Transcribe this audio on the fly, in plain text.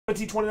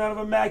29 of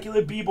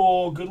Immaculate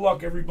B-Ball. Good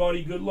luck,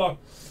 everybody. Good luck.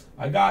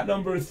 I got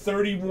number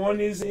 31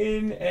 is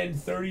in, and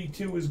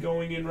 32 is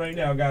going in right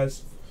now,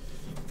 guys.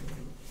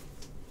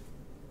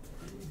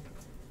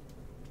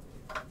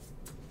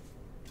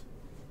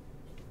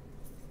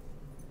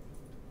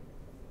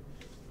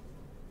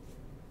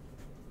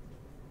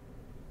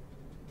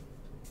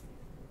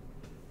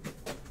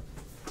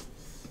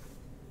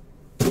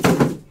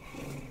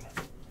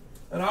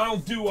 And I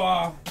don't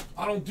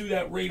do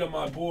that rate on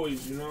my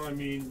boys, you know. I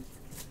mean,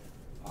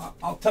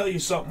 I'll tell you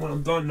something when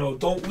I'm done. No,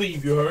 don't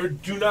leave. You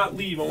heard? Do not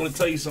leave. I want to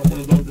tell you something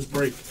when I'm done with this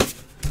break.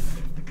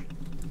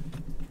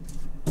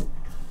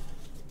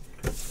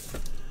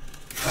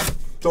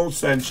 Don't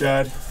send,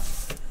 Chad.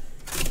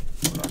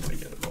 I'm not gonna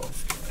get it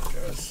off, I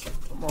guess.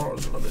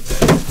 Tomorrow's another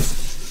day.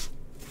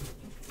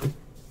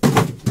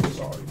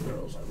 Sorry,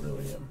 girls. I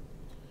really am.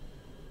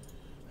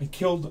 I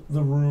killed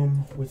the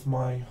room with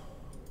my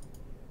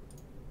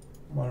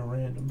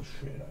random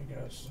shit, I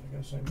guess. I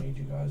guess I made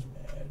you guys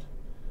mad.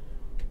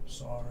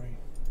 Sorry.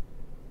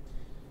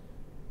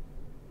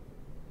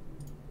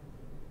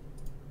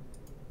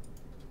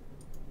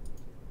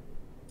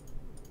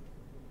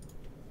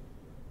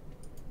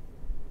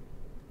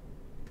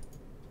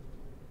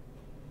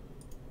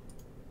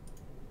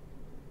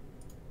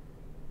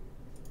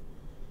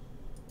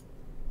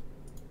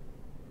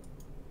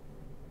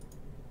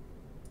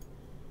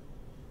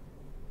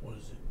 What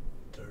is it?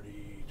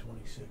 30,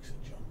 26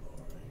 at jumbo,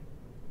 right?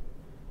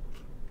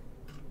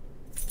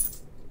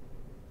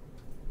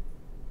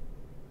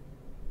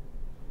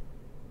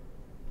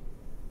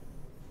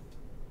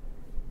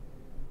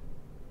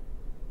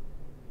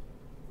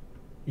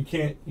 You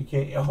can't,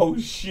 oh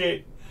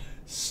shit.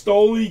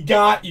 Stoli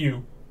got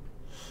you.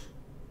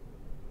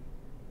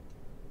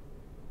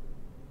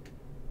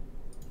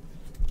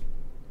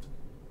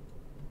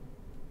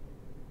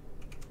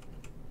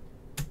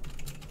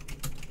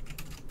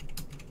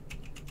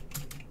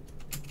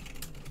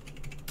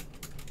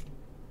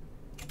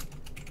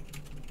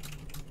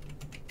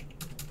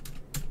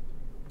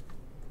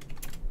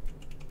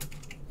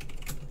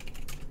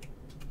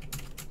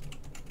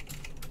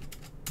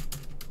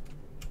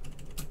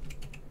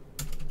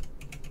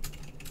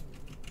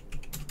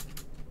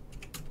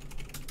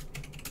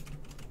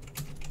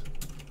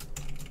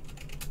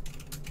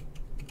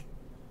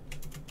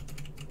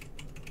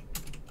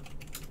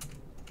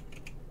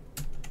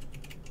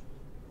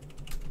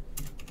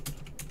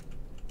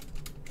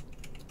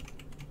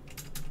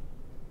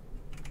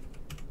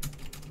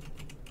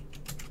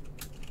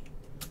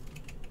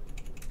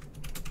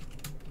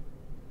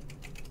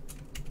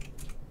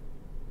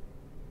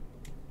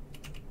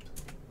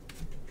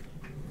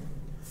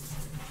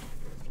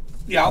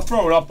 Yeah, I'll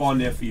throw it up on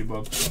there for you,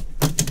 bub.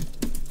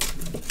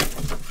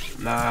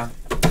 Nah,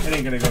 it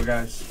ain't gonna go,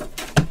 guys.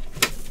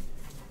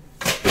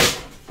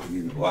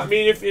 Well, I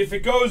mean, if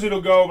it goes,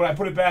 it'll go, but I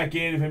put it back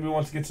in. If anybody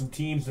wants to get some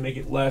teams to make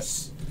it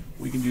less,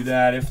 we can do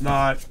that. If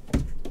not...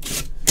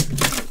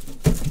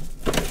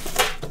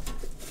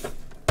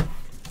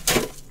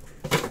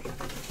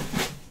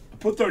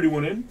 Put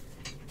 31 in.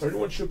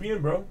 31 should be in,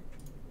 bro.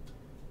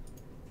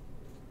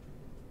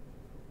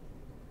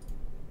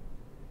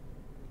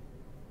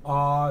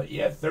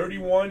 Yeah,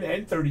 31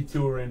 and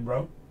 32 are in,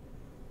 bro.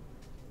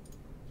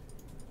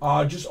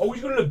 Just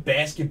always go to the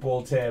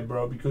basketball tab,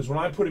 bro, because when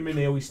I put them in,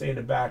 they always stay in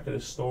the back of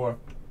the store.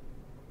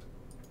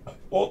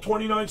 All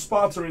 29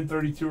 spots are in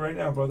 32 right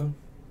now, brother.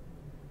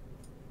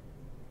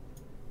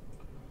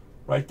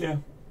 Right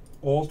there.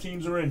 All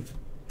teams are in.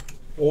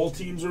 All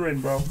teams are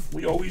in, bro.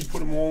 We always put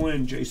them all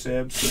in,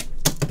 J-Sabs.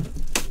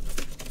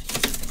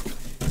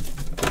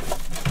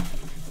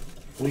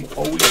 We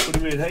always put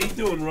them in. How you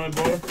doing, Ryan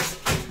Bar?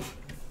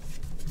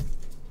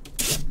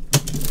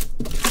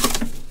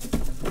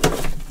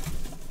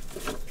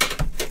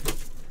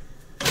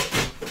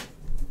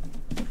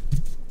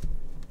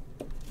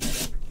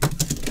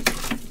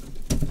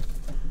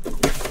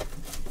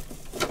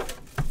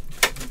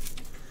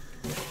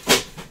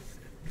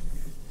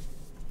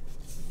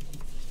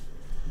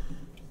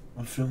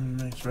 I'm feeling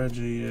nice,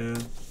 Reggie, yeah.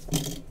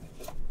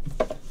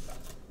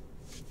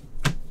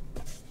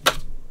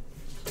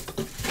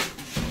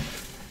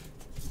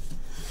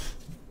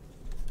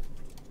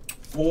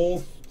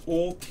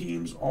 All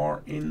teams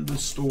are in the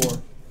store.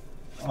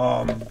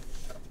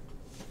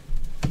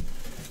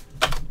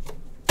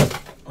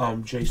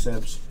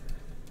 J-Sebs.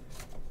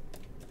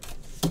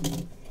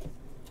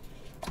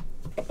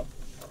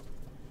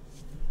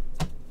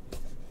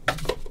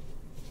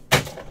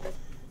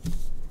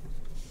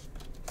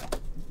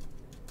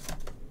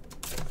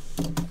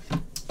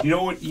 You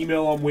know what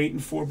email I'm waiting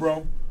for,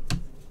 bro?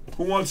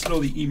 Who wants to know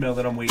the email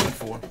that I'm waiting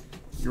for?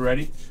 You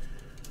ready?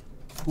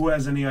 Who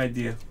has any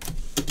idea?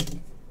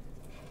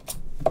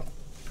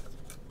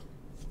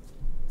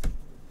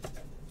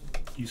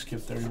 You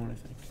skipped 31, I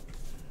think.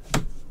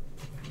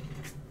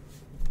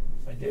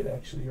 I did,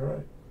 actually. You're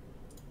right.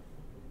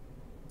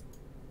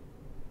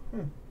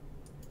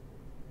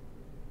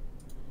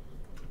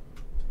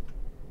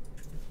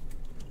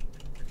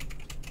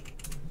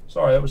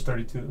 Sorry, that was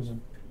 32. It was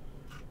in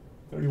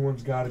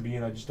 31's got to be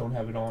in. I just don't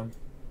have it on.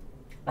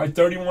 All right,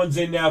 31's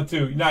in now,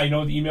 too. Now, you know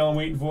what the email I'm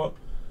waiting for?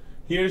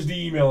 Here's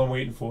the email I'm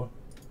waiting for.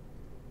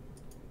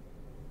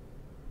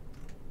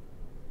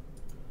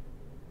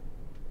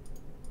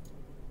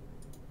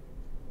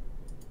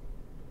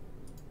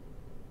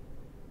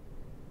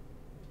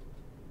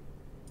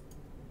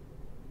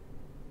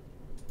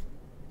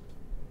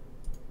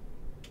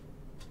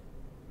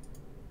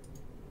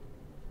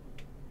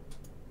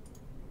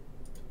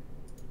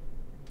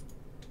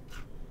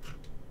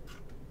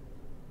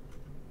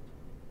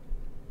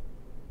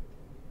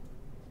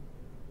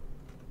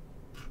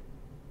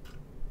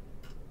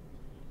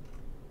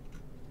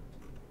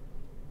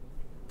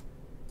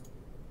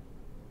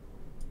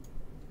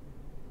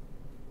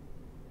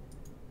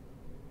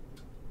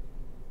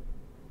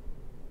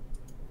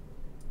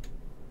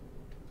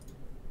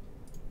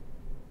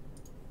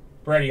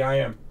 Ready, I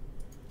am.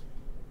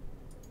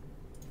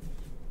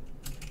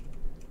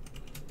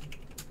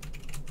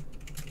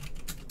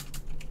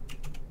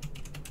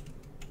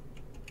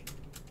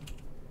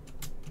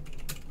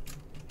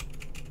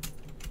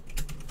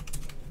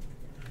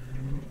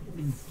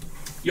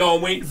 Yo,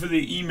 I'm waiting for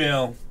the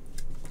email.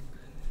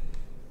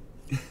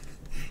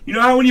 You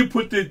know how when you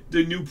put the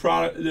new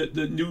product,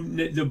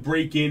 the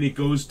break in, it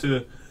goes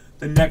to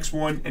the next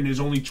one, and there's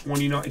only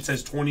 29. It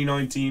says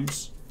 29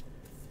 teams.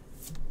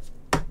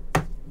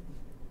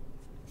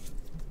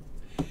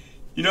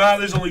 You know how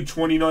there's only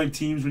 29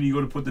 teams when you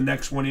go to put the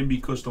next one in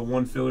because the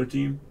one filler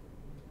team?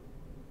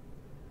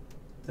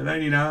 The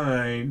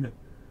 99,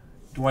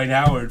 Dwight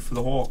Howard for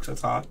the Hawks.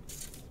 That's hot.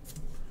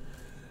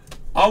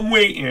 I'm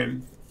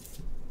waiting.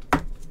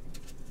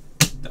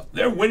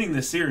 They're winning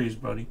the series,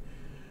 buddy.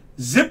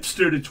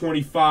 Zipster to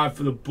 25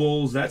 for the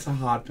Bulls. That's a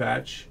hot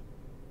patch.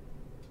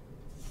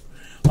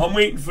 I'm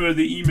waiting for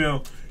the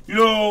email. You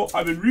know,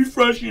 I've been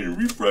refreshing,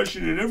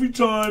 and every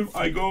time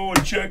I go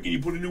and check and you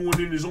put a new one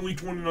in, there's only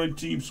 29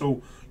 teams,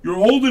 so you're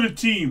holding a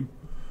team.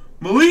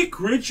 Malik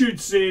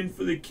Richardson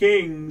for the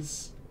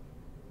Kings.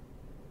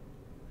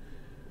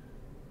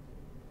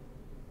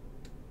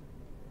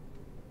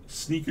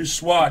 Sneaker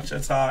swatch,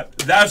 that's hot.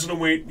 That's what I'm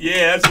waiting.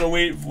 Yeah, that's what I'm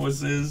waiting for,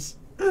 sis.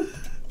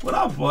 What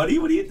up, buddy?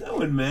 What are you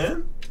doing,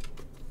 man?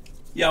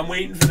 Yeah, I'm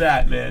waiting for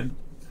that, man.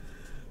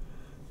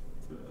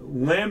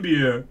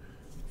 Lambier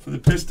for the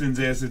Pistons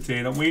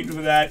acetate. I'm waiting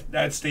for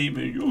that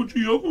statement. Yo, gee,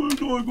 I'm going to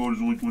go. There's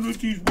only 29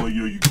 teams, boy.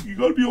 You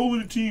got to be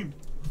holding a team.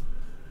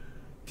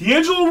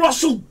 D'Angelo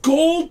Russell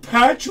gold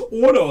patch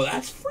auto.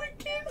 That's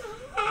freaking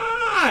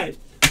hot.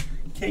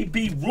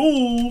 KB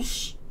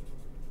rules.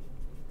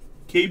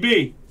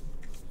 KB.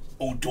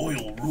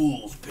 O'Doyle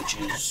rules,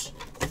 bitches.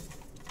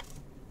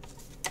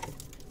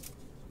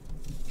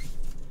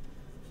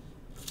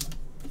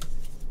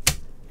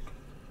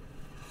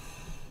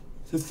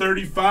 To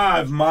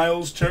 35,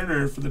 Miles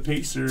Turner for the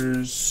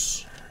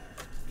Pacers.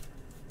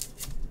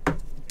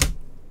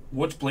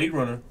 What's Blade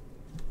Runner?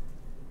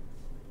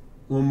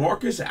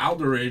 LaMarcus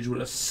Aldridge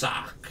with a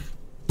sock.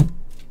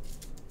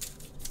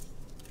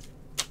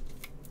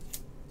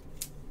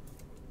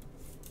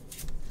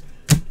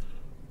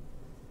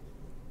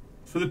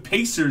 For the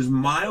Pacers,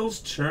 Miles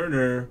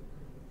Turner,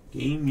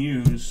 game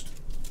used.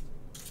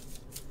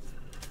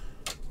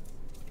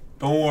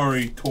 Don't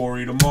worry,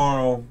 Tori.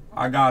 Tomorrow,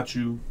 I got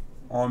you.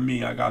 On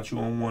me, I got you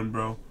on one,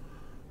 bro.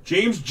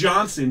 James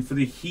Johnson for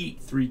the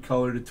Heat,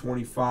 3-color to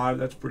 25.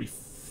 That's pretty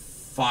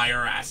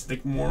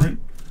fire-astic,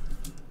 Morin.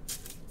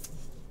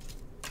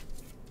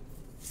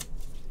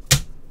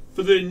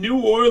 For the New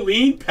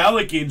Orleans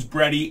Pelicans,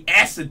 Brady,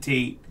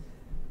 acetate,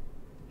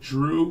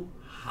 Drew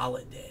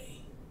Holiday.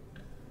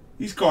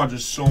 These cards are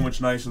so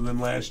much nicer than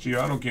last year.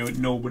 I don't care what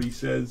nobody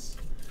says.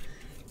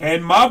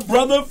 And my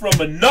brother from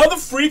another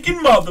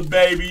freaking mother,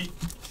 baby.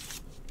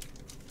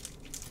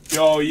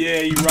 Yo,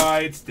 yeah, you're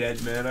right. It's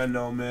dead, man. I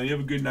know, man. You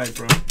have a good night,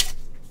 bro.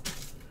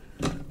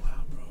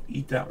 Wow, bro.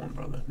 Eat that one,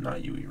 brother.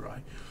 Not you,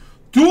 Uri.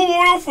 Dual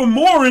oil for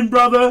Morin,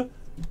 brother.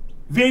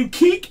 Van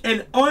Keek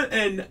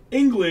and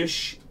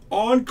English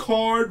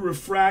on-card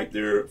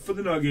refractor for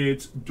the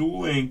Nuggets.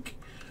 Dual ink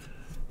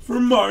for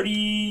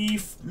Marty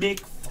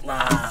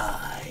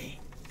McFly.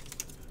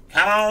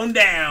 Come on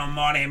down,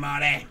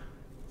 Marty.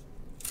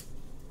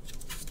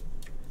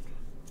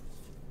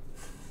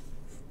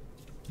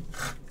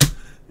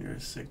 You're a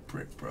sick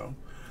prick, bro.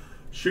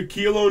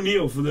 Shaquille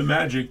O'Neal for the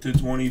Magic to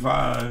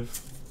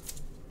 25.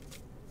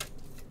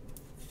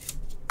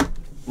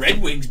 Red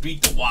Wings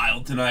beat the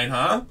Wild tonight,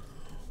 huh?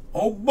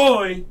 Oh,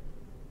 boy.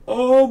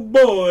 Oh,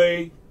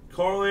 boy.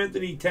 Karl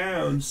Anthony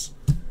Towns.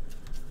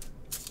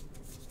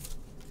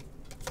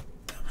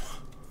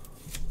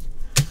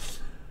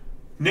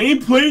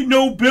 Nameplate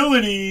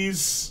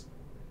nobilities.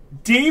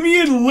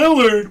 Damian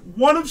Lillard,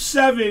 1 of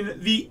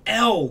 7. The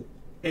L,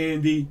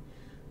 Andy.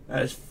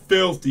 That's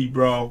filthy,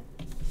 bro.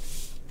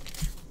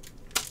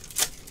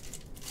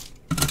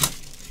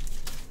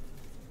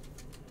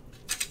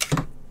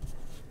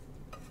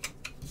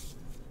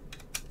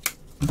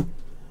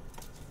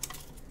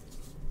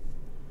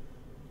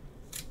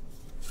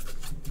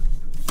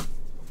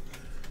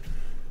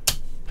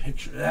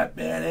 Picture that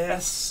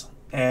badass.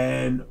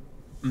 And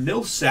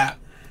Millsap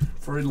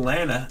for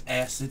Atlanta,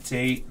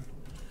 acetate.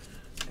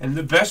 And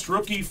the best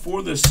rookie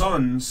for the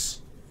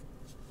Suns,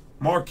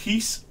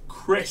 Marquise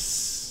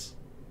Chris.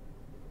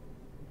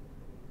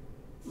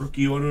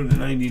 Rookie auto to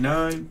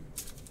 99.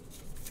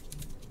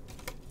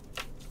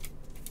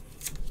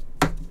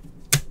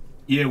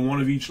 Yeah,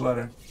 one of each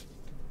letter.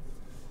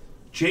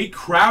 Jay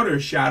Crowder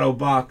shadow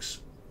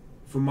box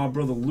from my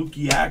brother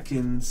Lukey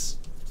Atkins.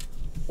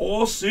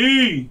 All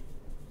C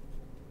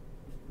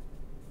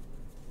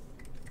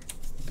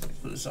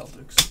for the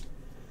Celtics.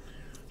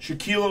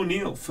 Shaquille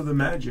O'Neal for the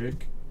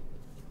Magic.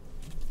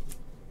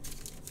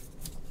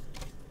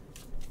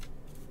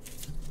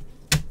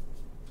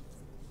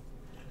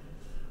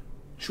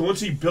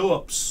 Chauncey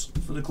Billups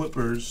for the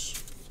Clippers.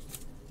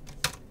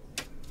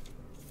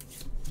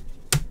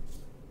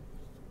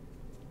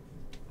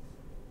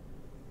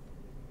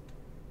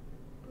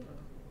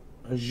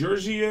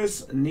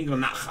 Georgios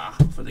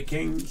Nigonacha for the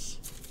Kings.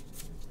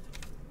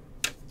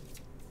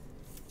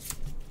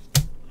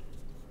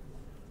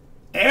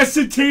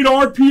 Acetate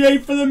RPA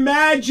for the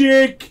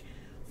Magic.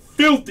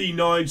 Filthy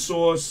 9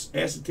 sauce.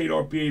 Acetate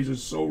RPAs are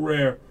so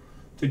rare.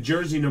 To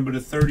jersey number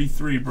to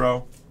 33,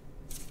 bro.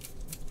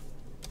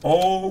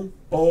 Oh,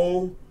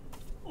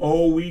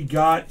 we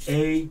got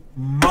a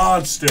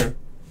monster.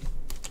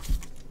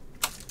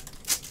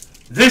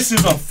 This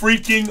is a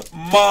freaking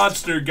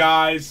monster,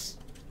 guys.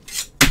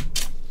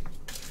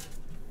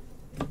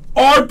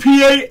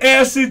 RPA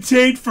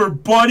acetate for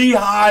Buddy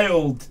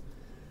Hield.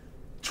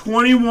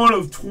 21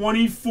 of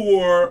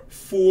 24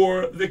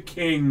 for the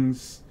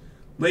Kings.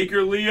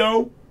 Laker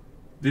Leo,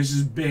 this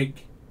is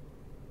big.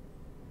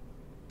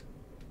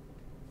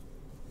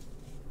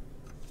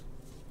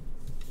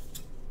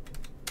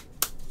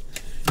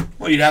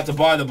 Well, you'd have to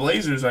buy the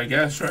Blazers, I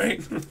guess,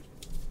 right?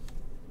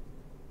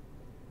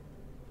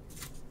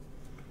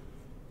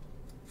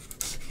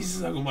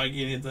 He's not gonna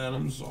get into that.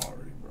 I'm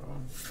sorry,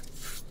 bro.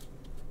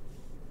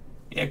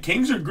 Yeah,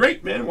 Kings are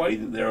great, man. Why do you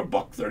think they're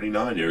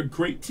 $139? They're a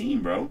great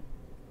team, bro.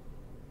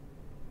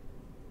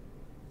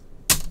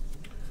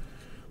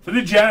 For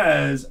the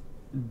Jazz,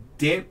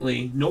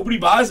 Dantley. Nobody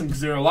buys them because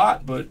they're a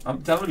lot, but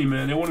I'm telling you,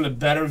 man, they're one of the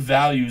better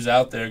values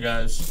out there,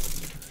 guys.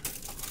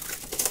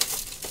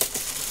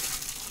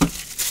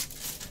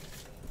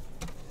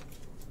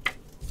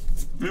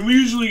 I mean, we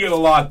usually get a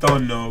lot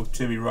done, though,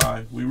 Timmy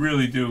Rye. We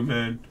really do,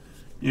 man.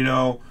 You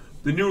know,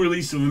 the new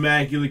release of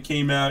Immaculate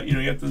came out. You know,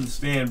 you have to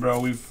understand, bro.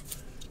 We've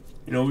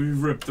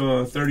ripped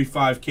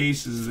 35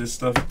 cases of this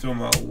stuff to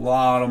them, a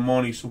lot of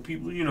money. So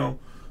people, you know,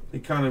 they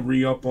kind of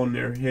re-up on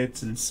their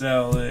hits and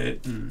sell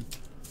it. And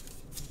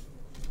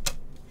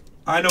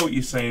I know what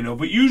you're saying, though.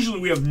 But usually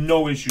we have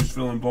no issues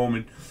filling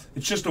Bowman.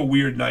 It's just a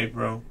weird night,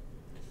 bro.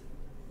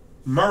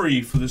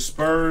 Murray for the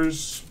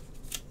Spurs.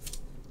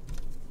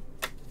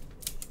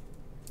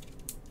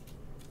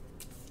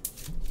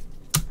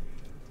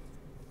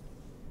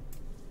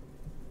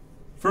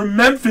 For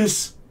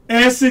Memphis,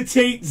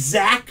 acetate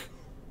Zach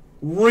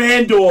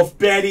Randolph,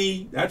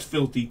 Betty. That's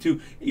filthy, too.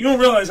 You don't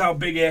realize how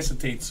big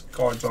acetates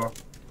cards are.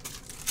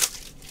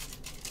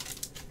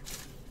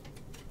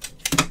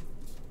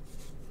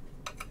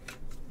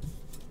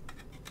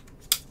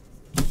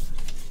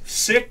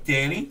 Sick,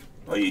 Danny.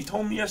 Oh, you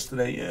told me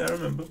yesterday. Yeah, I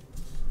remember.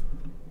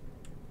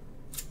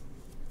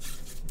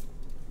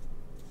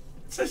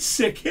 It's a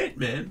sick hit,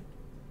 man.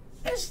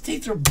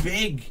 Acetates are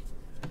big.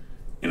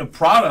 In a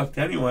product,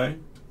 anyway.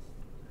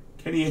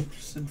 Kenny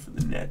Anderson for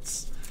the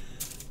Nets.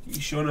 You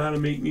sure know how to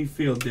make me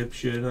feel,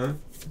 dipshit, huh?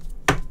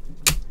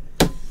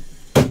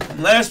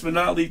 And last but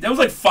not least, that was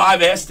like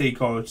 5 acetate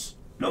cards.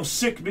 No,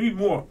 6, maybe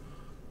more.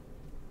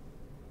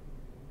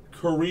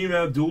 Kareem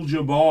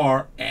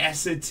Abdul-Jabbar,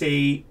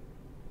 acetate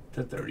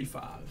to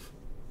 35.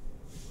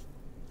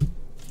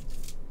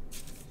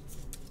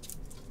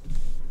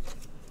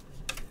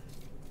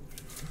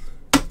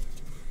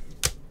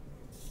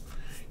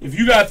 If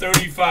you got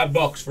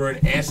 $35 for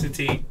an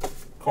acetate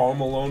Karl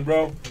Malone,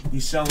 bro,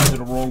 he's selling to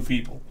the wrong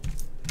people.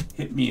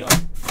 Hit me up.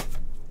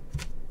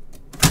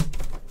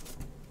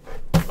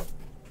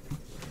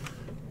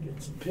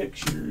 Get some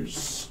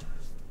pictures.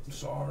 I'm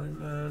sorry,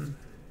 man.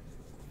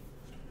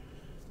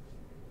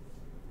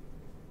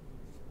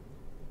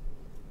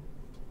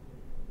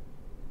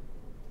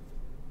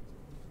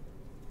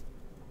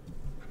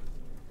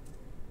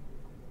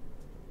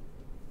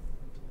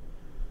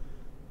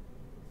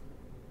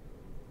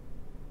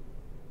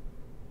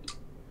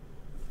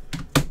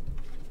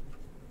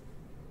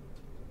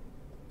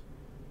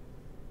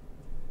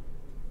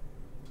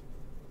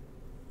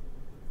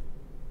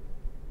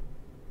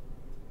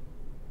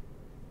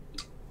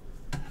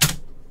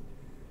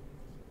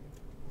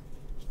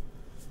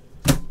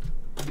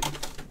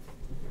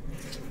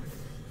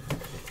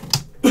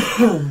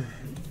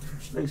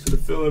 Thanks for the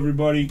fill,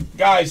 everybody.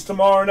 Guys,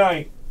 tomorrow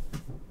night,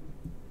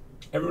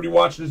 everybody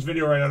watching this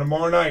video right now,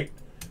 tomorrow night,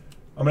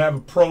 I'm going to have a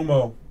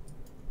promo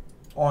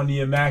on the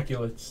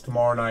Immaculates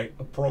tomorrow night.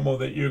 A promo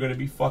that you're going to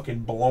be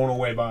fucking blown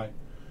away by.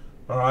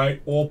 All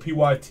right? All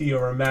PYT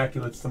or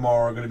Immaculates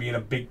tomorrow are going to be in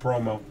a big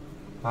promo.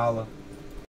 Holla.